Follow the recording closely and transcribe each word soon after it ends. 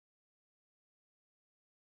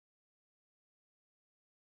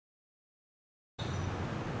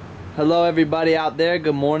Hello everybody out there,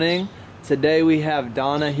 good morning. Today we have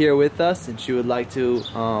Donna here with us and she would like to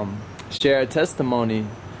share a testimony.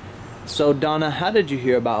 So Donna, how did you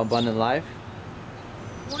hear about Abundant Life?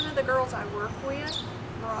 One of the girls I work with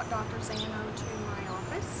brought Dr. Zano to my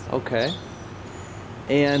office. Okay.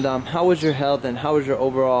 And how was your health and how was your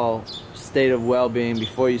overall state of well-being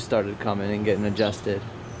before you started coming and getting adjusted?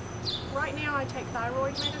 Right now I take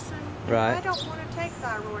thyroid medicine. Right. I don't want to take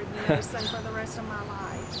thyroid medicine for the rest of my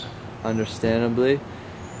life. Understandably.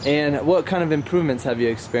 And what kind of improvements have you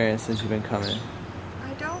experienced since you've been coming?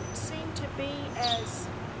 I don't seem to be as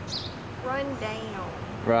run down,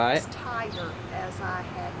 Right. as tired as I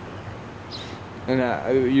had been.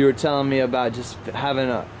 And you were telling me about just having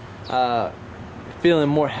feeling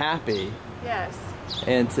more happy. Yes.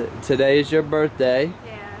 And today is your birthday.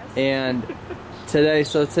 Yes. And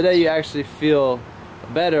today you actually feel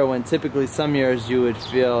better when typically some years you would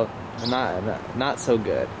feel not so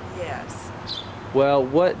good. Yes. Well,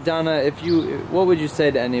 Donna, what would you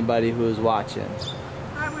say to anybody who is watching?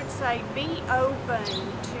 I would say be open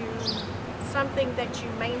to something that you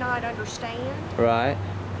may not understand. Right.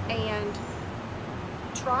 And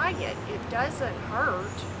try it. It doesn't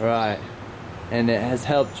hurt. Right. And it has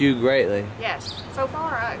helped you greatly. Yes. So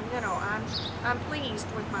far, I'm pleased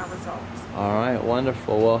with my results. All right,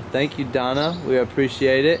 wonderful. Well, thank you, Donna. We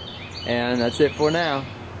appreciate it. And that's it for now.